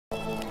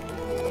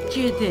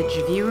Ditch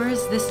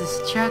viewers, this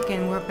is Chiak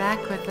and we're back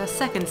with a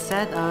second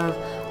set of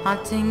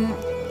Haunting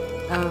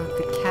of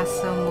the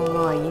Castle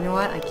Malloy. You know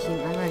what? I'm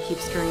gonna keep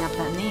screwing up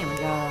that name. I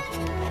got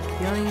a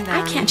feeling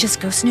that I can't just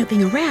go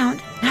snooping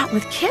around, not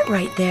with Kit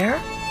right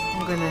there.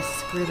 I'm gonna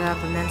screw that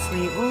up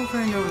immensely over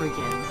and over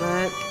again,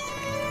 but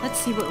let's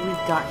see what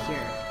we've got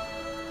here.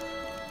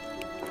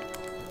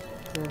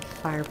 The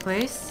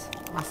fireplace.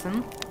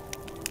 Awesome.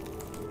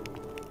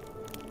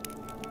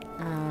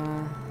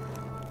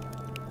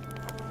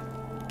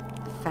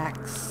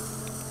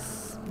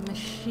 Fax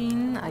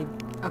machine.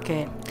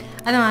 Okay.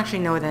 I don't actually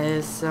know what that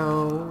is,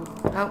 so...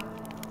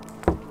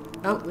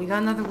 Oh, we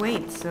got another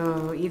weight,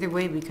 so either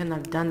way we couldn't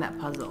have done that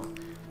puzzle.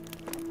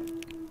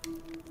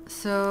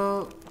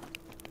 So...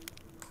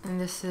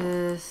 And this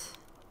is...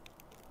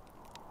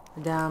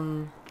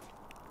 Oh,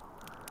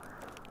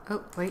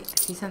 wait, I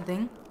see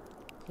something.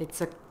 It's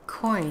a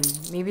coin.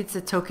 Maybe it's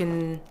a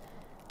token...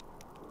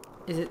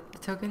 Is it a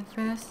token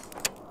for this?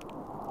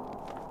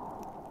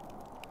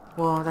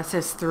 Well, that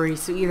says 3,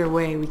 so either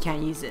way, we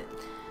can't use it.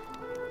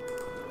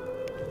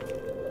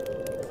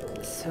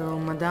 So,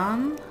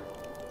 Madame...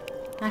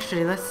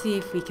 Actually, let's see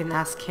if we can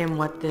ask him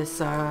what this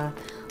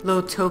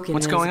little token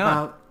is about. What's going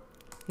on?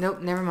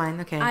 Nope, never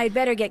mind, okay. I'd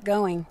better get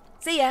going.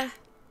 See ya.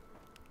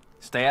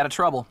 Stay out of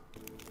trouble.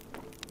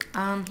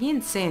 He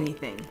didn't say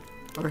anything.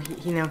 Or,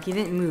 he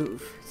didn't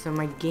move. So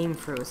my game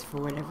froze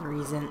for whatever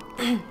reason.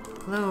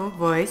 Hello,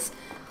 voice.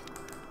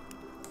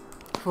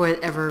 For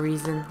whatever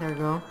reason. There we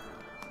go.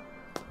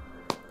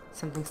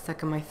 Something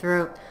stuck in my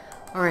throat.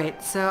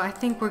 Alright, so I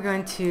think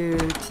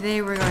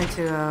today we're going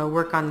to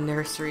work on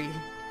nursery.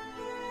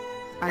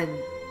 I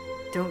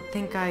don't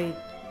think a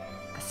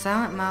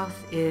silent mouth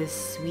is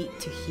sweet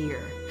to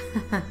hear.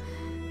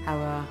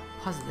 How,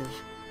 positive.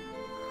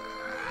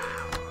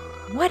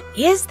 What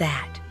is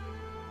that?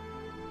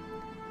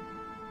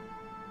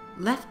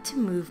 Left to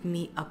move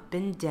me up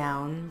and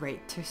down,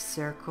 right to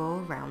circle,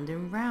 round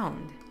and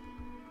round.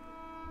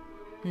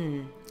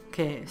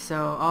 Okay,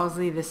 so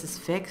obviously this is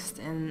fixed,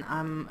 and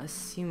I'm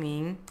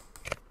assuming...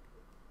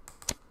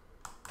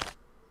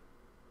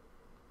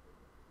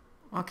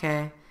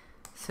 Okay,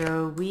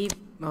 so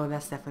oh,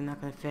 that's definitely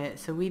not gonna fit.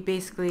 So we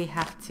basically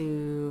have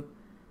to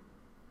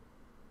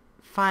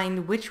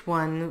find which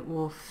one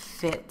will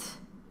fit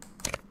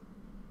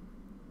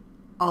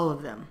all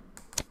of them.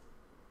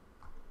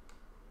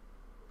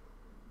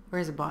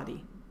 Where's a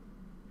body?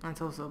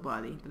 That's also a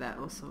body, but that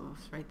also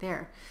is right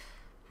there.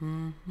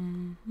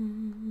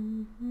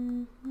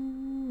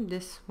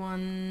 This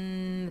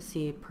one, let's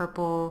see,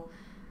 purple,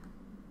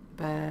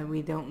 but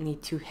we don't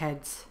need 2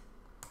 heads.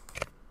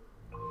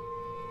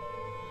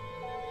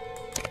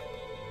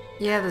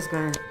 Yeah, this is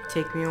gonna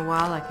take me a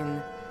while. I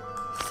can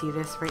see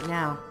this right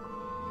now.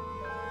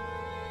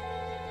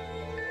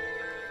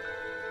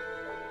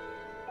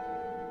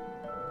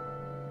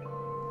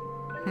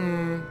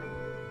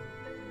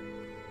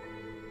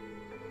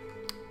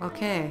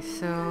 Okay,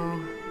 so...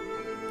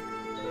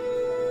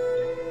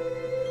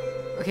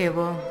 Okay,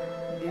 well,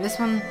 this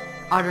one,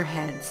 otter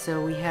heads,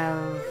 so we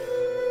have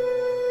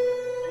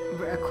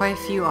quite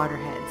a few otter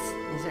heads.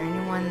 Is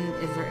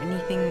there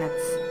anything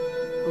that's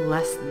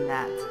less than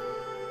that?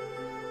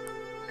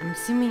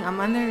 I'm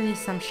under the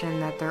assumption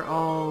that they're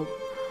all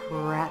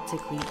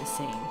practically the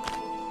same.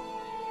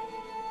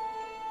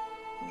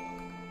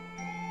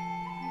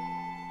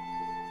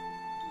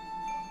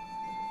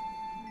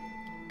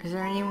 Is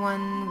there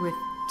anyone with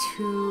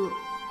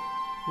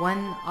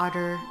 1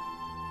 otter?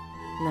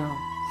 No.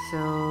 So,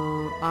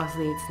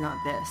 obviously it's not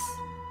this.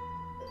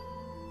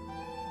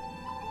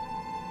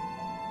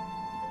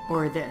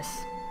 Or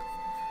this.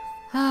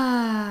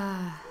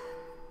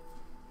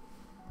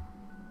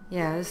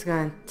 Yeah, this is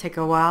gonna take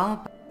a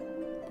while.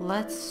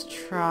 Let's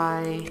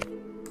try...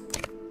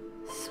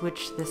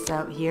 switch this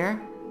out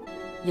here.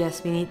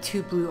 Yes, we need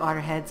 2 blue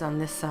otter heads on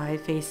this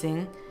side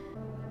facing.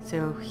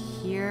 So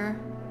here...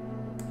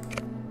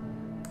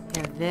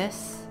 we have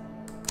this.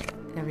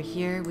 And over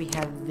here we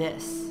have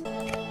this.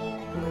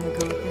 I'm gonna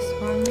go with this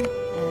one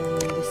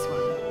and this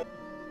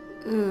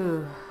one.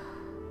 Ooh.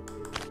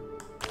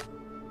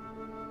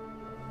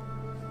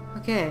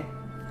 Okay,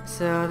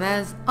 so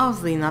that is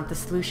obviously not the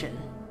solution.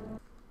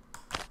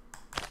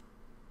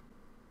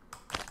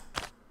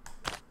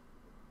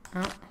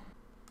 Oh.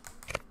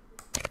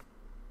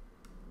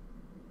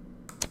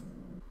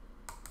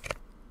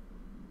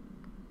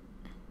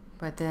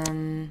 But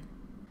then,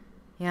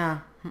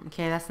 yeah,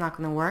 okay, that's not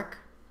gonna work.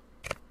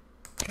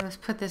 Let's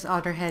put this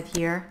otter head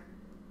here.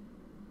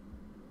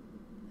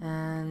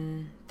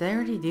 And did I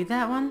already do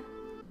that one?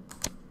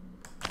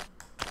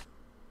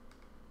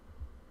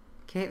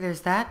 Okay,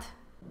 there's that.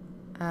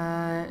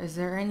 Is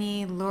there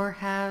any lower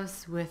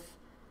halves with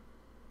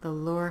the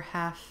lower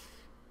half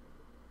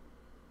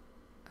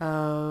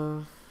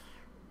of...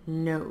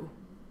 No.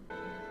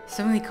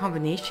 So many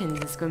combinations,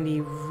 it's going to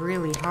be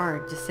really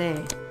hard to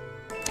say.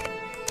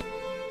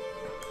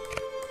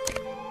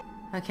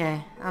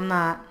 Okay, I'm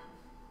not...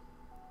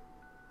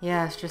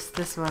 Yeah, it's just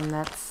this one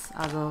that's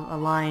out of a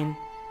line.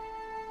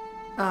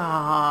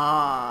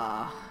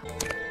 Ah.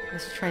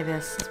 let's try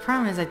this. The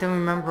problem is I don't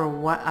remember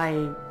what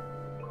I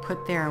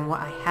put there and what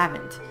I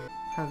haven't.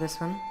 Oh, this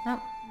one.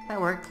 Oh, that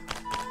worked.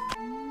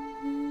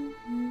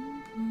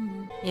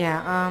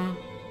 Yeah,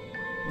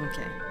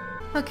 okay.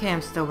 Okay,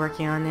 I'm still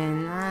working on it,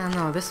 and I don't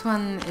know, this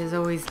one is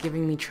always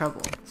giving me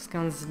trouble. This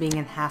one's being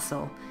a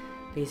hassle,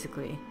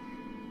 basically.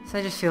 So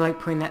I just feel like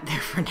putting that there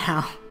for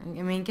now.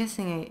 I mean,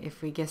 guessing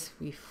if we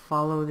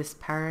follow this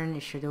pattern,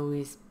 it should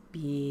always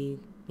be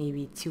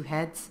maybe 2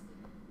 heads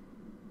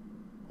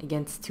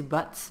against 2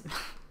 butts.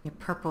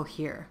 Purple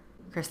here.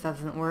 Of course that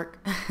doesn't work.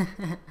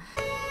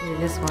 Maybe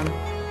this one.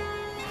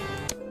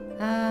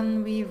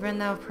 And we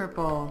run out of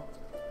purple.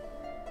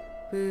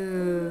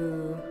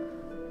 Boo.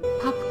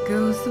 Up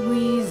goes the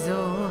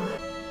weasel.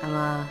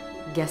 I'm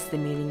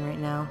guesstimating right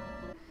now.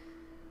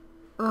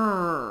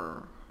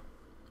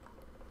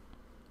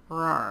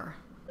 Roar.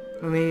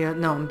 Or maybe,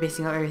 no, I'm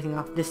basing out everything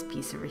off this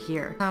piece over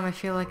here. I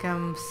feel like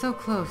I'm so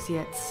close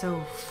yet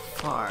so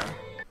far.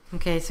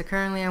 Okay, so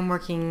currently I'm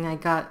working, I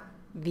got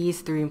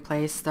these 3 in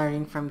place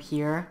starting from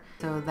here.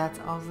 So that's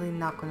obviously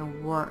not gonna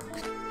work.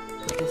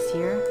 Put this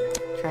here,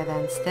 try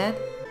that instead.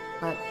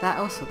 But that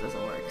also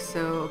doesn't work.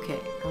 So, okay,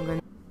 I'm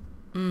gonna...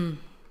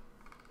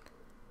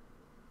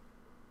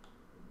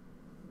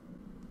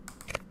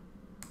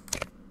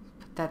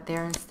 Put that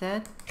there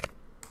instead.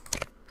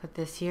 Put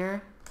this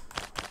here.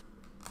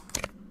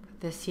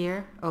 This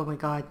here. Oh my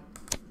god.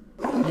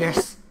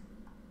 Yes!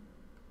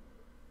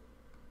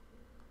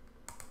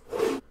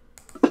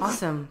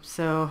 Awesome.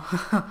 So,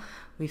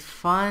 I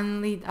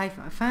finally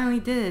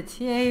did it.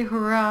 Yay,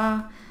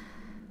 hurrah!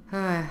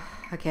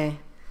 Okay.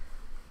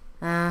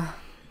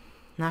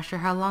 Not sure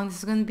how long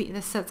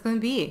this set's gonna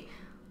be.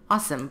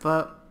 Awesome,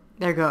 but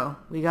there you go.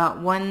 We got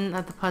one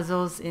of the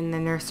puzzles in the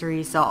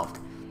nursery solved.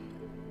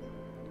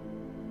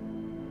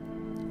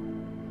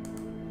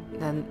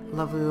 That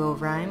lovely little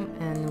rhyme,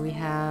 and we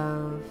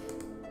have...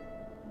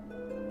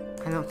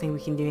 I don't think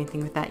we can do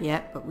anything with that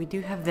yet, but we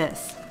do have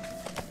this.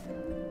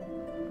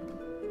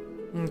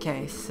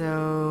 Okay,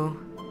 so...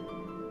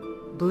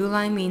 blue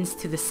line means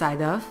to the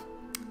side of.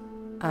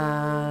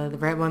 The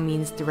red one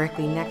means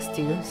directly next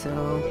to,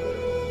 so...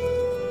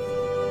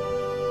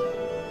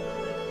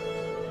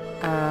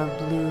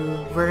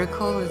 blue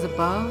vertical is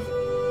above.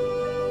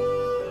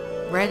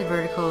 Red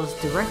vertical is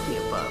directly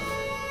above.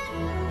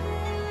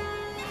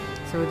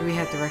 So what do we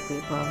have directly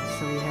above?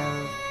 So we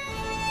have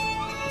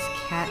this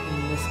cat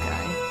and this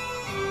guy.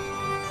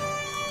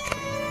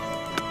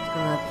 Just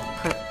gonna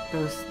put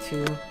those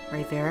 2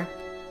 right there.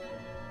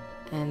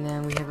 And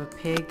then we have a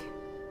pig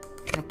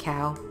and a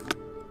cow.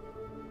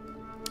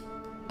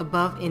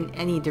 Above in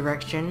any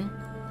direction,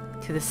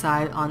 to the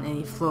side on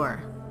any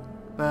floor.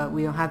 But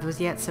we don't have those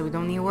yet, so we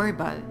don't need to worry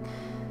about it.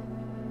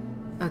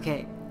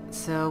 Okay,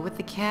 so with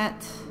the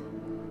cat,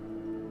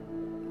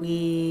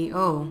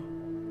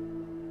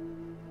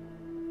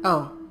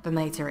 Oh, the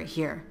knights are right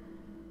here.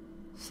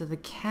 So the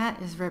cat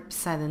is right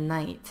beside the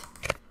knight.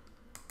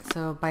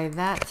 So by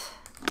that,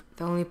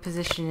 the only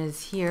position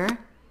is here.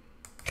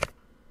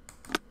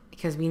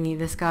 Because we need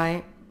this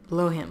guy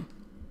below him.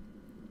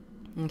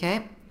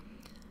 Okay?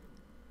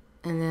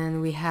 And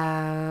then we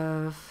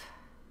have...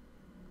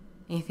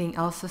 anything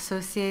else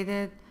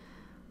associated?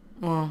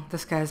 Well,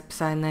 this guy's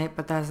beside the knight,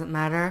 but that doesn't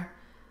matter.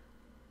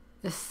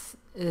 This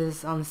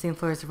is on the same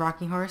floor as the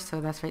rocking horse,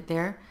 so that's right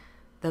there.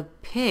 The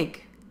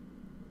pig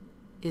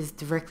is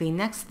directly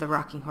next to the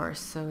rocking horse,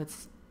 so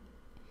it's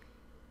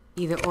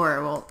either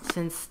or. Well,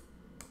 since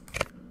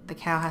the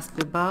cow has to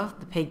be above,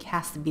 the pig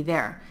has to be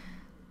there.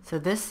 So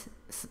this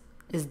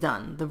is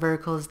done. The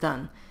vertical is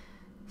done.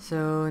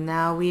 So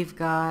now we've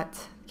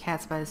got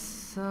cats by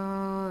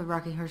the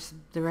rocking horse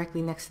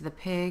directly next to the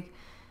pig.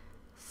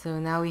 So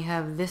now we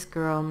have this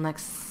girl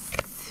next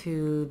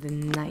to the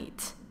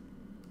knight.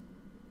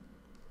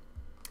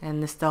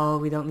 And this doll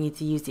we don't need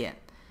to use yet.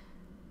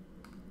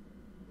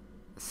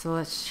 So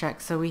let's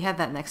check. So we have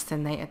that next to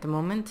knight at the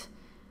moment.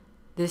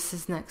 This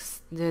is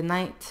next. The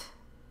knight.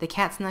 The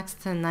cat's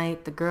next to the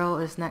knight. The girl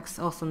is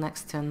also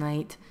next to a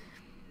knight.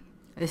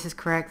 This is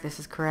correct. This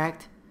is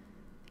correct.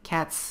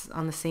 Cat's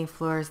on the same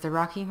floor as the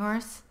rocking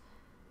horse.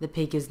 The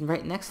pig is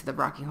right next to the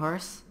rocking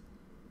horse.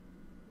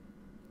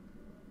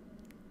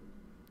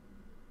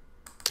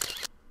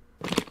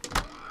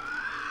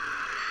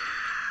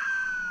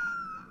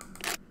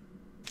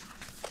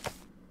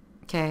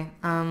 Okay,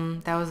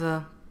 that was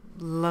a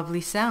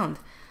lovely sound.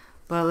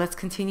 But let's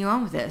continue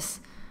on with this.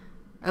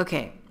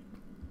 Okay.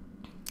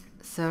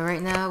 So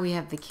right now we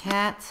have the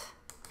cat.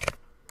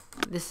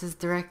 This is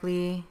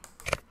directly...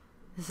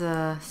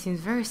 This seems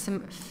very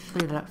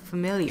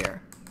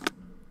familiar.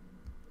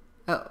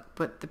 Oh,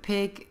 but the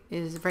pig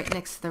is right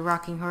next to the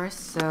rocking horse,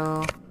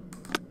 so...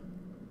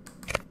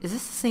 Is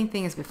this the same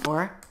thing as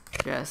before?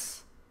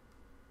 Just...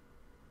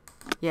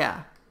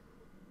 Yeah.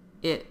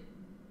 It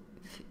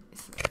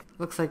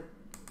looks like...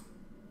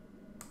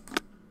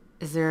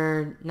 Is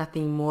there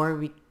nothing more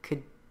we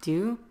could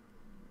do?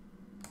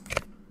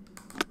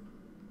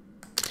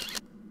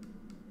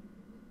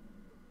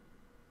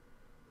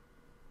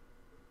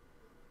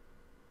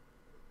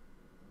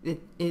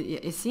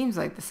 it seems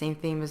like the same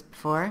theme as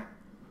before.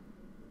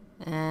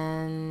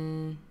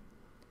 And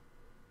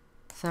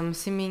so I'm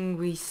assuming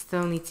we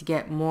still need to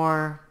get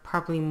more,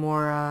 probably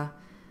more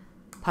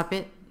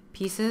puppet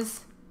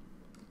pieces.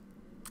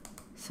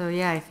 So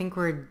yeah, I think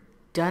we're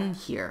done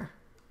here.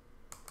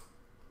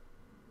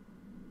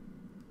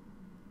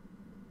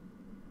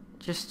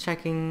 Just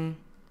checking.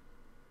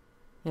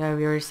 Yeah,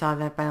 we already saw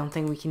that, but I don't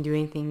think we can do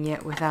anything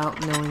yet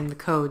without knowing the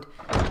code.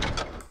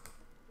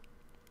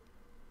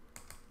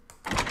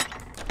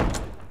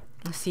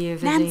 Let's see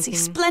if there's Nancy, anything.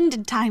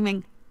 splendid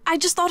timing. I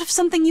just thought of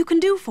something you can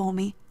do for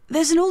me.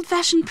 There's an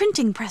old-fashioned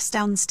printing press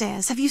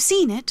downstairs. Have you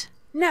seen it?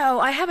 No,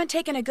 I haven't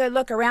taken a good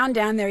look around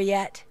down there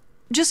yet.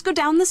 Just go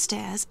down the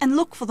stairs and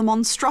look for the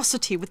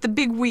monstrosity with the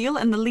big wheel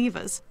and the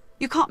levers.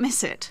 You can't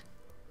miss it.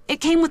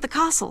 It came with the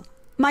castle.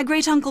 My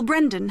great-uncle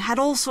Brendan had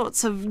all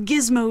sorts of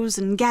gizmos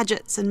and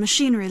gadgets and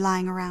machinery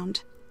lying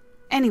around.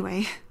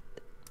 Anyway,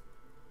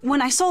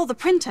 when I saw the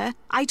printer,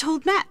 I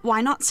told Matt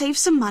why not save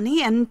some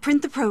money and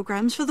print the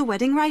programs for the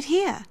wedding right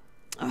here.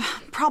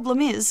 Problem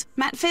is,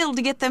 Matt failed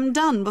to get them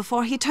done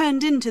before he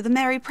turned into the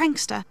merry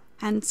prankster,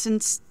 and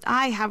since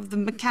I have the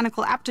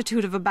mechanical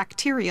aptitude of a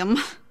bacterium,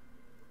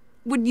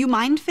 would you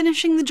mind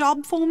finishing the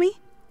job for me?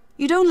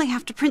 You'd only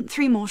have to print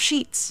 3 more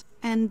sheets,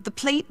 and the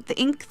plate, the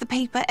ink, the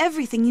paper,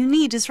 everything you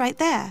need is right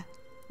there.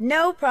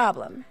 No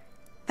problem.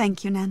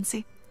 Thank you,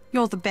 Nancy.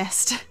 You're the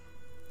best.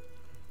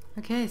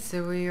 Okay,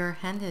 so we are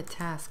handed a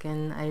task,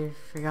 and I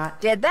forgot.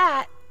 Did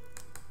that.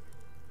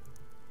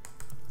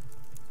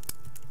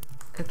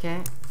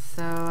 Okay,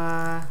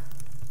 so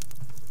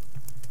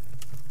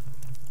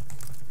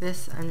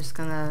this I'm just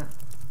gonna.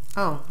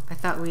 Oh, I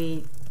thought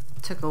we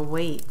took a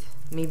weight.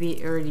 Maybe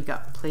it already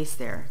got placed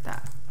there.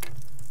 That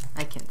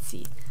I can't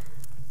see.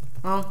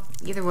 Well,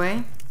 either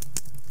way,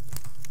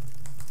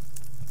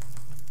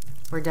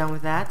 we're done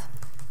with that.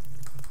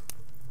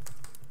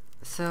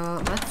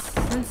 So let's,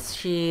 since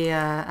she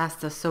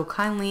asked us so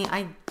kindly,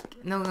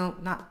 no,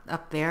 not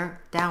up there,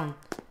 down.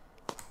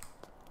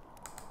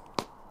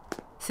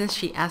 Since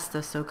she asked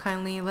us so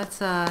kindly, let's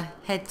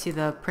head to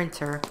the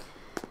printer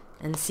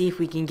and see if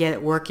we can get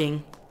it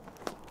working.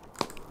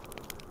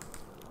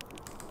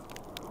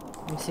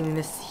 I'm assuming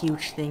this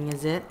huge thing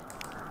is it.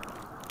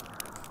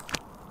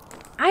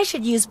 I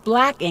should use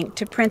black ink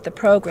to print the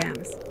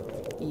programs.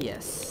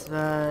 Yes,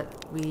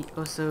 but we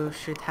also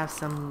should have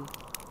some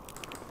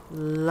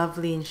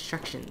lovely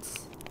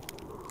instructions.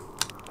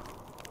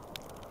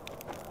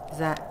 Is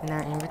that in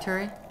our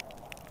inventory?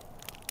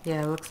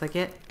 Yeah, it looks like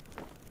it.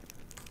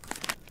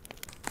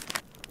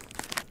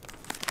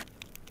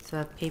 It's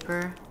a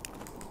paper.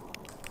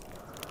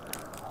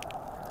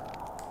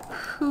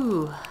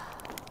 Whew.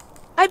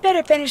 I'd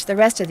better finish the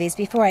rest of these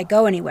before I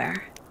go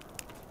anywhere.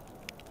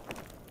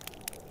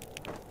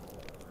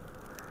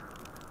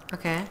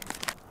 Okay.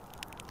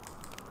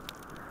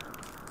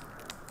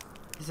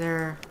 Is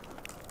there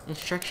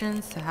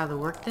instructions to how to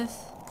work this?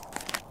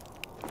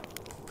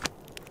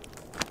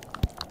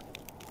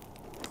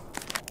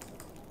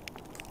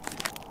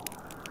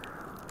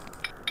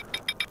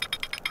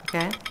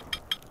 Okay.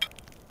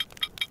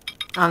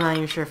 I'm not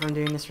even sure if I'm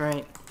doing this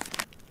right.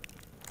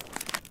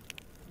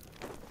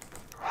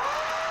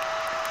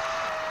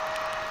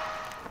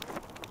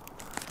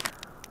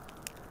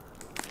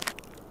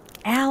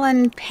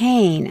 Alan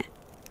Payne.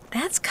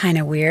 That's kind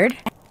of weird.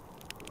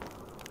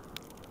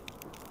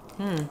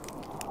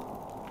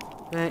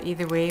 But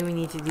either way, we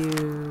need to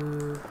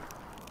do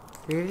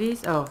 3 of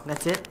these? Oh,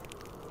 that's it?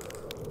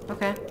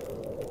 Okay.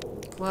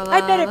 Well,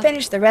 I'd better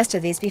finish the rest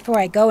of these before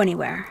I go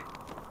anywhere.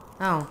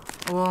 Oh,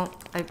 well,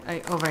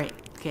 oh, right.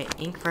 Okay,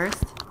 ink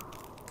first.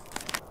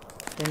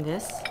 Then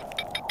this.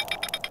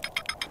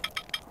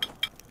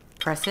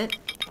 Press it.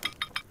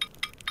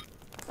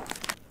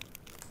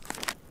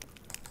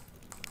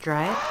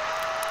 Dry it.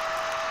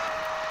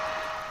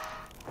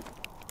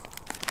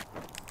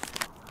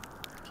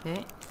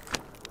 Okay.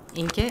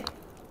 Ink it.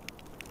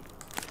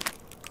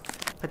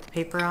 Put the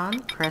paper on.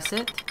 Press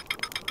it.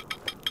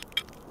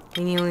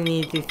 We only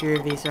need to do 3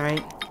 of these,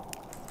 right?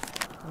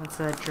 Let's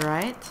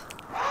dry it.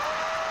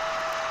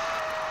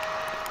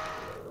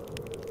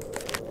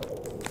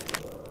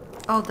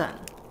 All done.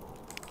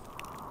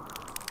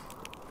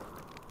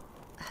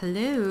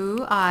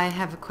 Hello, I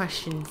have a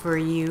question for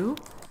you.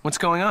 What's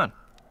going on?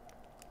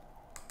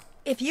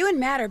 If you and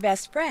Matt are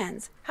best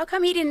friends, how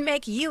come he didn't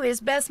make you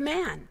his best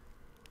man?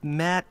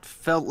 Matt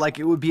felt like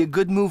it would be a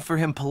good move for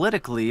him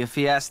politically if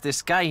he asked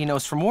this guy he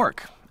knows from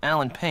work,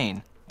 Alan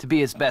Payne, to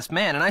be his best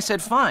man, and I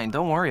said fine,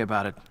 don't worry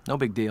about it. No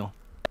big deal.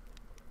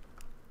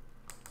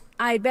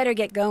 I'd better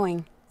get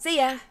going. See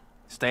ya.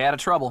 Stay out of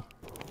trouble.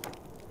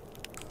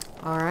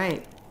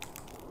 Alright.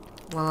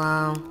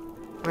 Well,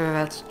 whether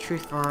that's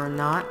truthful or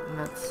not,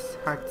 that's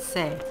hard to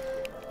say.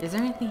 Is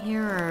there anything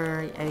here,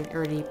 or I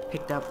already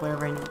picked up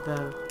whatever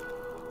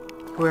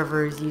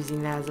whoever is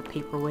using that as a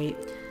paperweight?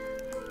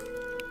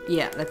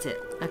 Yeah, that's it.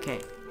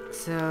 Okay,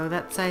 so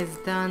that side's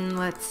done.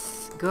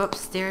 Let's go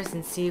upstairs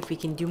and see if we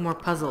can do more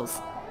puzzles.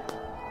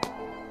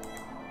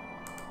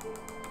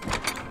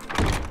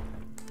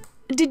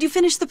 Did you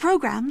finish the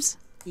programs?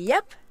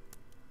 Yep.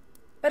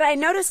 But I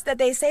noticed that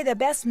they say the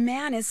best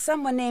man is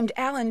someone named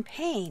Alan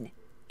Payne.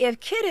 If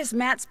Kit is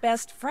Matt's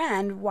best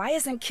friend, why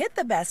isn't Kit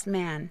the best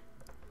man?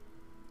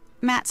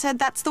 Matt said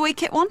that's the way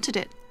Kit wanted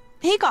it.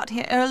 He got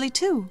here early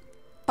too.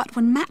 But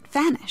when Matt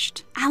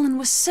vanished, Alan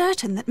was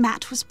certain that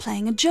Matt was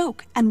playing a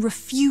joke and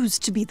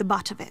refused to be the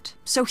butt of it.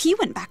 So he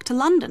went back to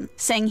London,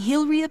 saying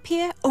he'll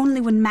reappear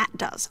only when Matt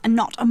does and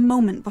not a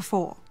moment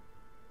before.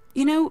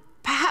 You know,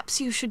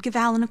 perhaps you should give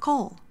Alan a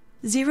call.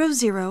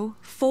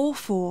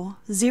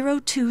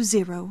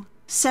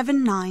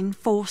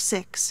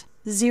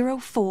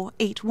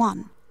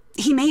 0044-020-7946-0481.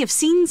 He may have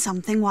seen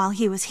something while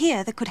he was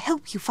here that could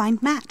help you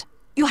find Matt.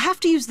 You'll have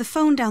to use the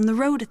phone down the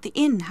road at the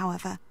inn,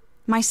 however.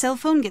 My cell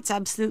phone gets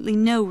absolutely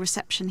no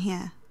reception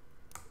here.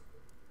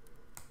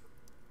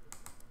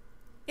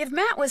 If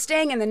Matt was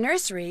staying in the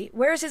nursery,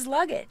 where's his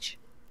luggage?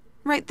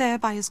 Right there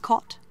by his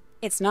cot.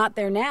 It's not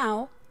there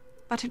now.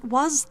 But it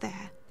was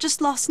there,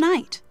 just last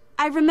night.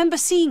 I remember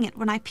seeing it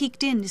when I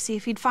peeked in to see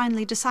if he'd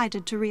finally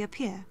decided to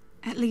reappear.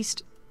 At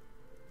least,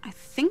 I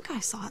think I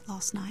saw it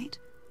last night.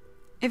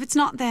 If it's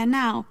not there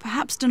now,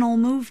 perhaps Donal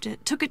moved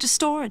it, took it to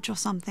storage or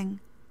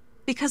something.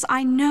 Because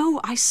I know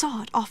I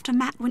saw it after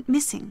Matt went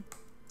missing.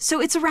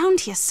 So it's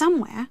around here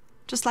somewhere,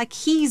 just like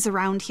he's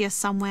around here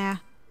somewhere.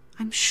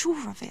 I'm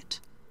sure of it.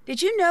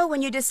 Did you know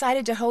when you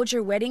decided to hold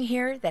your wedding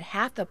here that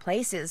half the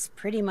place is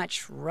pretty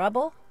much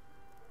rubble?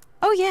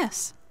 Oh,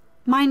 yes.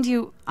 Mind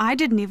you, I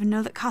didn't even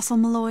know that Castle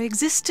Malloy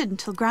existed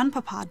until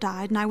Grandpapa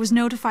died and I was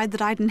notified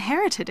that I'd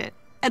inherited it,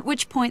 at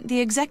which point the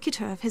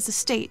executor of his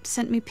estate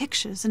sent me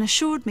pictures and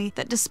assured me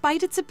that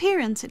despite its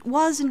appearance, it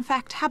was in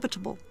fact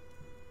habitable.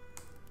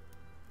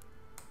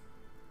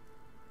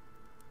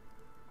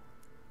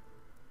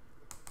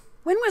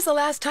 When was the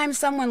last time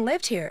someone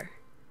lived here?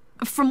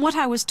 From what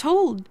I was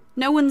told,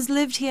 no one's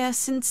lived here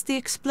since the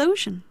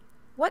explosion.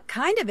 What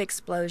kind of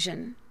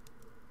explosion?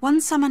 One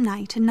summer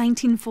night in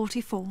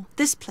 1944,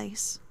 this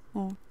place,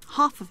 or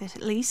half of it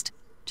at least,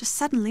 just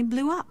suddenly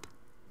blew up.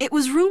 It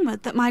was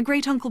rumored that my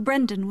great-uncle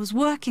Brendan was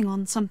working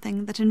on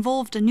something that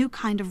involved a new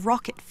kind of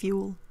rocket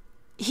fuel.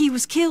 He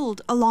was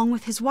killed along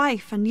with his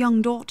wife and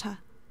young daughter.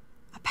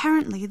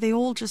 Apparently they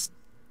all just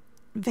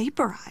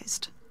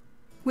vaporized.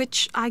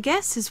 Which I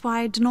guess is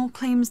why Donal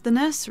claims the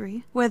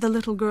nursery, where the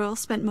little girl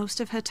spent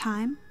most of her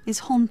time, is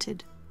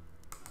haunted.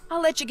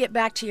 I'll let you get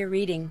back to your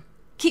reading.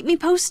 Keep me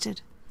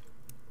posted.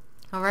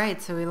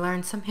 Alright, so we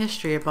learned some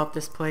history about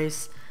this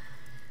place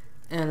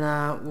and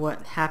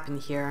what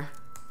happened here.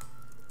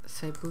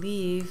 So I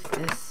believe does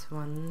this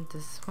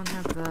one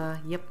have the,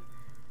 yep.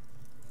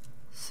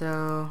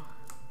 So,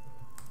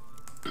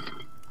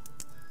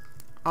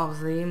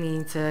 obviously we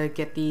need to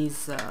get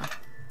these, I'm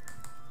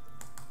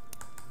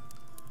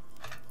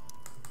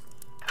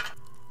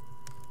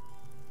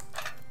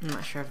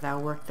not sure if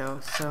that'll work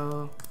though,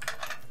 so,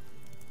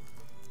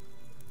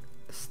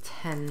 it's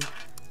 10.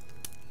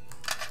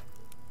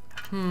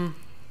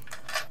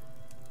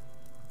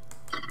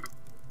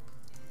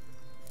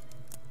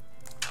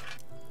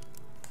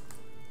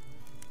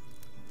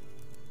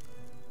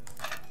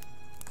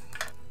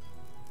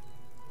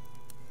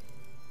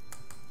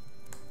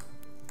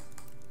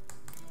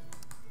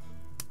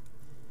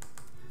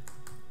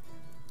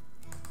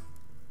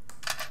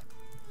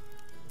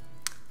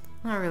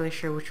 Not really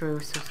sure which way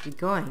we're supposed to be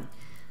going,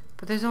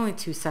 but there's only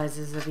 2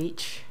 sizes of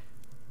each.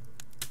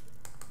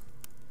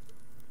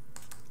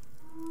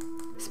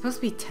 It's supposed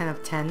to be 10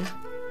 of 10.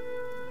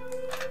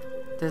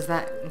 Does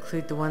that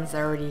include the ones that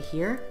are already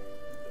here?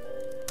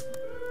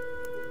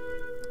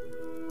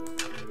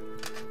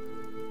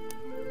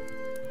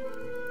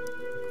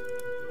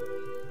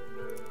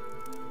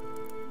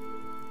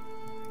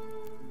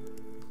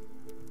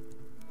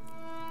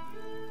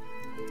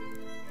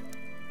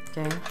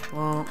 Okay,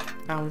 well,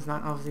 that one's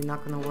not obviously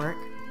not gonna work.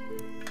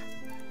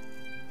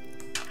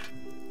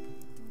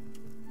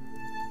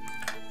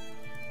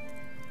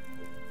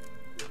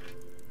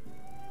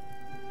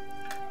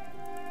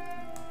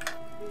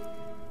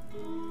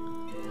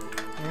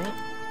 Alright.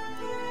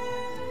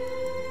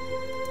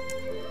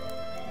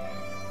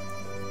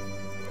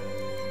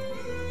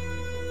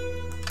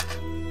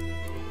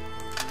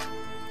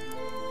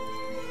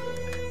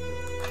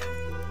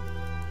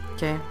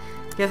 Okay.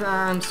 Guess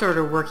I'm sort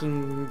of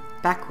working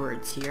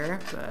backwards here,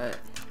 but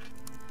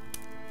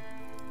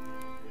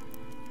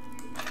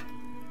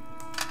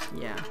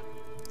yeah,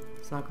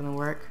 it's not gonna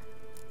work.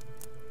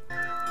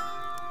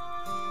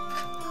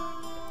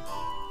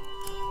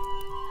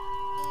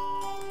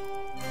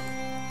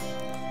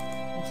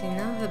 See,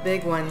 none of the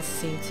big ones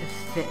seem to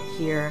fit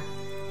here,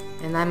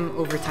 and I'm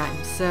over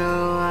time.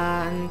 So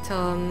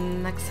until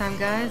next time,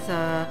 guys.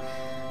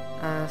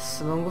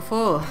 So long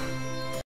before.